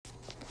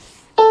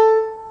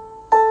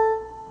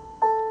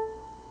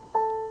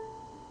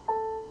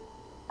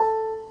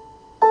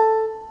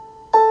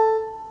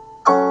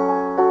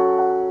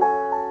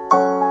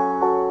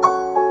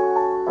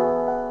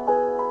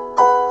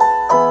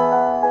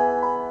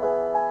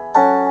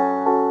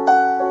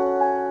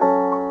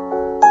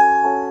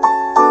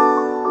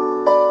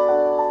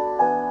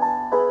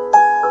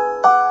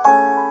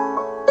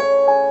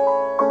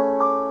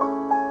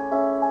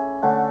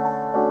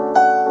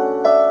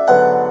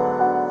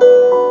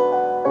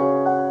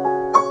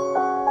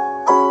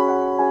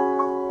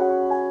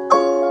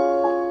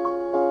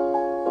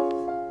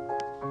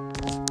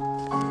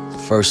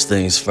First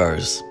things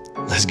first,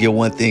 let's get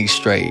one thing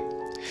straight.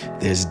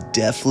 There's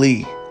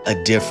definitely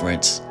a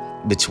difference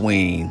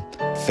between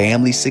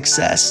family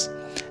success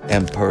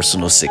and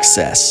personal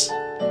success.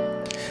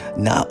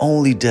 Not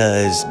only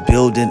does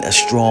building a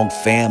strong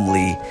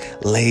family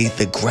lay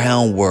the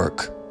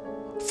groundwork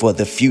for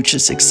the future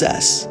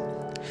success,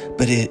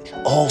 but it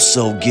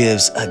also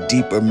gives a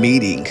deeper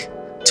meaning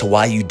to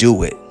why you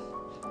do it.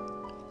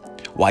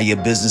 Why your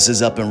business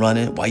is up and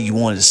running, why you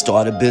wanted to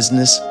start a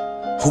business,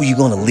 who you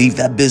going to leave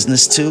that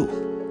business to.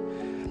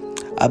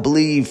 I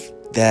believe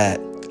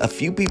that a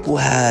few people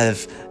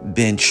have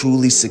been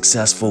truly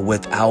successful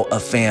without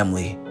a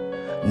family.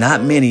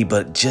 Not many,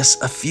 but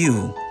just a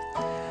few.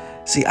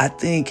 See, I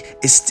think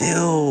it's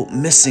still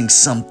missing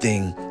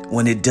something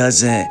when it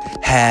doesn't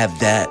have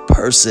that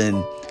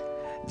person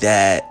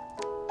that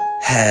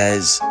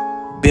has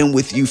been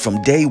with you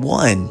from day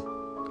one.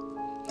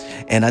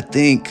 And I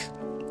think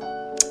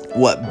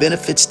what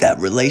benefits that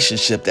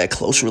relationship, that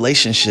close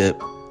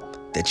relationship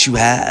that you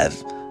have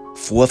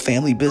for a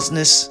family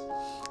business,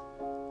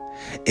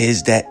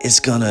 is that it's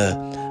gonna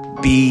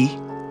be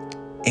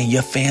in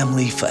your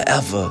family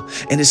forever.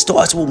 And it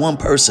starts with one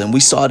person. We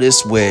saw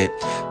this with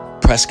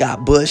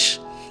Prescott Bush,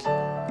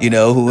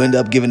 who ended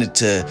up giving it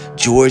to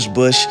George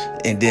Bush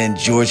and then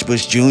George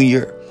Bush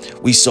Jr.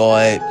 We saw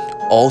it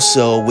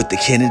also with the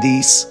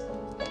Kennedys.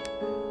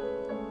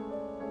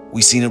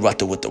 We seen it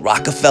with the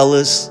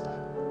Rockefellers,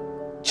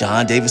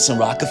 John Davison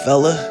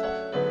Rockefeller.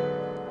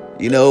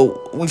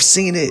 We've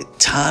seen it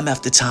time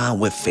after time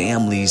with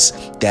families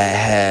that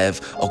have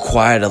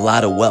acquired a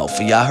lot of wealth.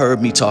 And y'all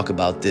heard me talk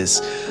about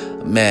this,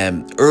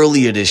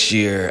 earlier this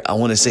year. I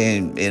want to say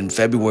in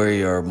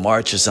February or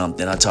March or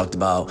something, I talked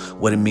about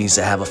what it means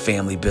to have a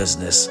family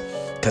business.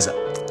 Because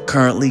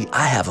currently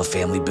I have a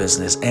family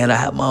business and I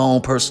have my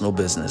own personal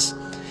business.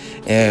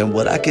 And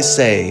what I could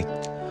say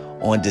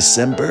on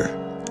December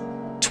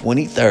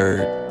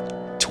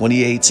 23rd,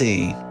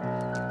 2018,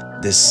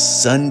 this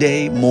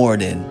Sunday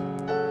morning,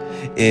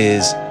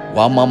 is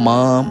while my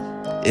mom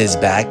is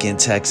back in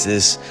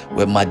Texas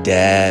with my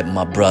dad,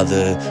 my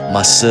brother,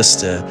 my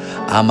sister,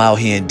 I'm out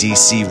here in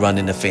DC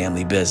running the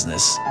family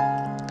business.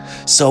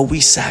 So we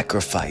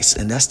sacrifice,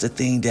 and that's the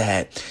thing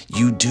that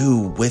you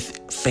do with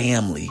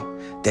family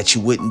that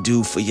you wouldn't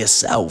do for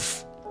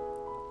yourself.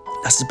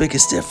 That's the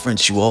biggest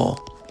difference, you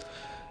all.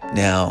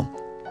 Now,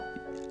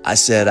 I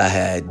said I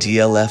had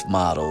DLF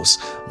Models,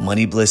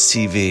 Money Bliss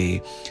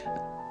TV,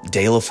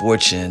 De La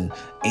Fortune,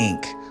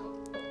 Inc.,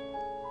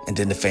 and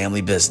then the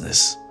family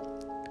business.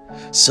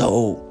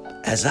 So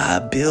as I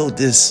build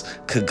this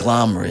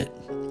conglomerate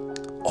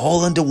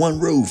all under one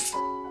roof,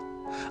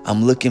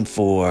 I'm looking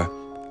for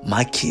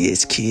my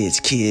kids to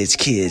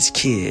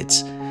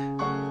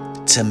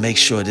make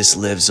sure this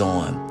lives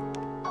on.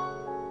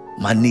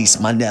 My niece,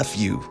 my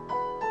nephew,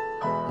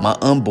 my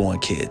unborn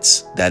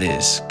kids, that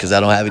is, because I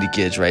don't have any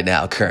kids right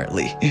now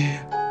currently.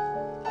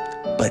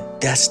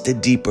 But that's the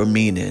deeper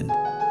meaning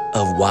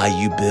of why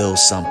you build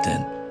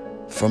something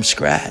from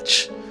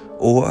scratch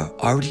or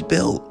already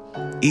built.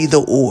 Either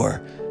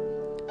or.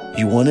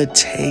 You want to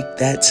take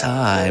that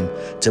time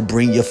to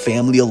bring your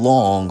family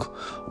along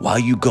while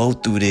you go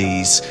through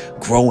these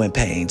growing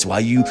pains, while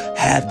you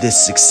have this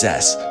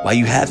success, while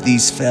you have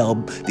these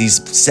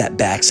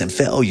setbacks and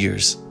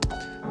failures.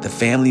 The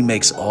family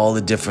makes all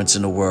the difference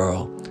in the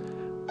world.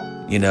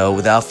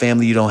 Without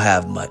family, you don't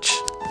have much.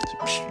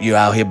 You're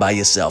out here by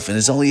yourself. And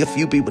there's only a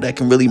few people that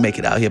can really make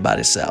it out here by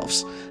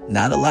themselves.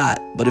 Not a lot,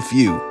 but a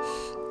few.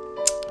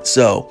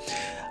 So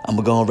I'm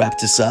going to go and wrap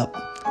this up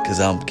because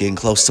I'm getting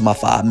close to my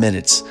 5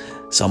 minutes.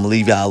 So I'm going to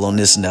leave y'all on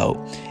this note.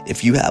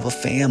 If you have a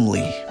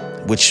family,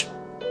 which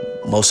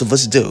most of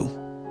us do,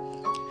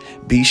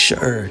 be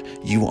sure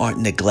you aren't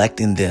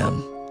neglecting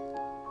them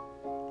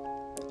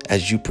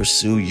as you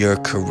pursue your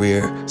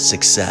career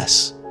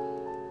success.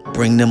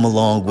 Bring them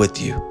along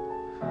with you.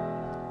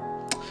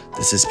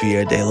 This is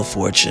Pierre De La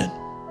Fortune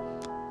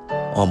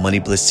on Money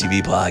Bliss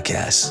TV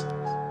podcast.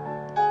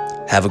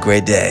 Have a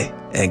great day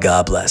and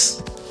God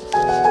bless.